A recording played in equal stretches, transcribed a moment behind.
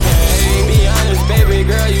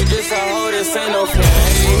this ain't no fake.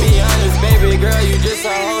 Be honest, baby girl, you just a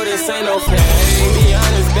hoe, this ain't no fake. Be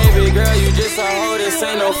honest, baby girl, you just a hoe, this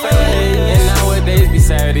ain't no fake. And nowadays be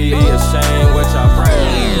sad, be ashamed what y'all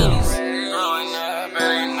praise. Growing up, it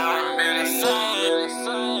ain't never been the same.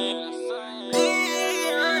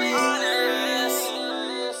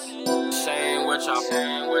 Shame what y'all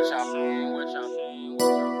saying, what y'all saying, what y'all saying.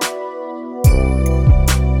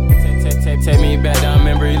 Take me back down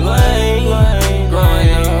memory lane. Growing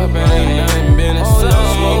up, it ain't nothing been the same.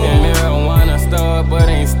 Smoking marijuana stuff, but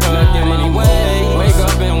ain't stuck in my way. Wake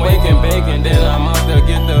up and waking bacon, then I'm out to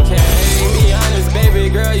get the cake. Be honest, baby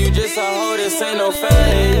girl, you just a hoe, this ain't no fake.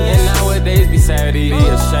 And nowadays be sad, be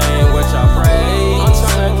ashamed what y'all pray. I'm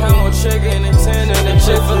tryna count more chicken and tendon and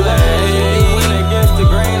Chick-fil-A. Went against the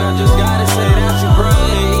grain, I just gotta say that you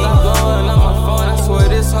brave. Stop blowing on my phone, I swear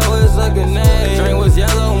this hoe is a grenade. Drink was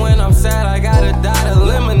yellow when I'm sad, I got a dot of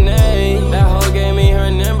lemonade. That hoe gave me her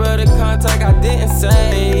number, the contact I didn't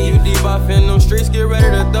say. You deep off in them streets, get ready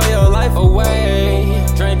to throw your life away.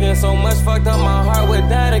 Drinking so much, fucked up my heart with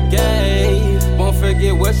that I gave. Won't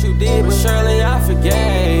forget what you did, but surely I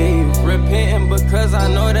forgave. Repenting because I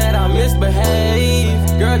know that I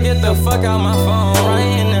misbehaved. Girl, get the fuck out my phone,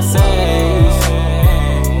 right in the safe.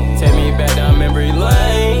 Take me back down memory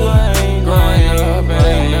lane. Growing up, it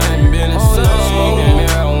ain't nothing been the same. Smoking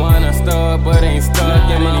marijuana stuff, but ain't stuck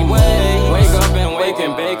in my way. Wake up and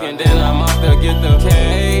waking bacon, then I'm off to get the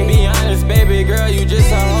cake. Be honest, baby girl, you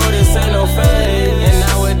just a hoe, this ain't no fake. And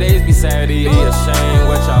nowadays be sad, be ashamed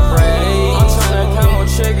what y'all pray. I'm tryna count more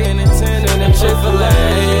chicken and tendon and Chick-fil-A.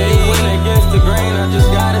 Went against the grain, I just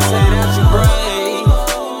gotta say that you brave.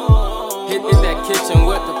 Hit that kitchen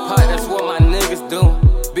with the pot, that's what my niggas do.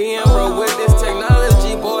 Being broke with this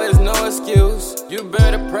technology, boy, is no excuse. You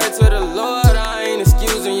better pray to the Lord, I ain't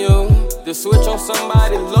excusing you. To switch on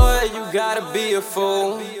somebody loyal, you gotta be a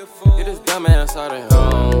fool. Get this dumbass out of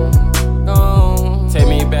home. Gone. Take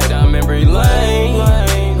me back down memory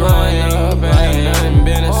lane. Growing up, it ain't nothing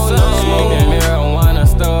been the same. Smoking marijuana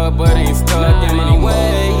stuff, but ain't stuck in my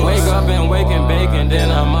way. Wake up and waking bacon, then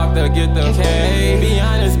I'm off to get the cake. Be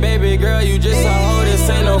honest, baby girl, you just a hoe, this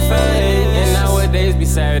ain't no fake. And nowadays be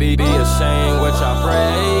sad, be ashamed what y'all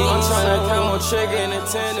pray. I'm tryna count more chicken and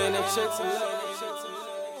tendon and Chick-fil-A.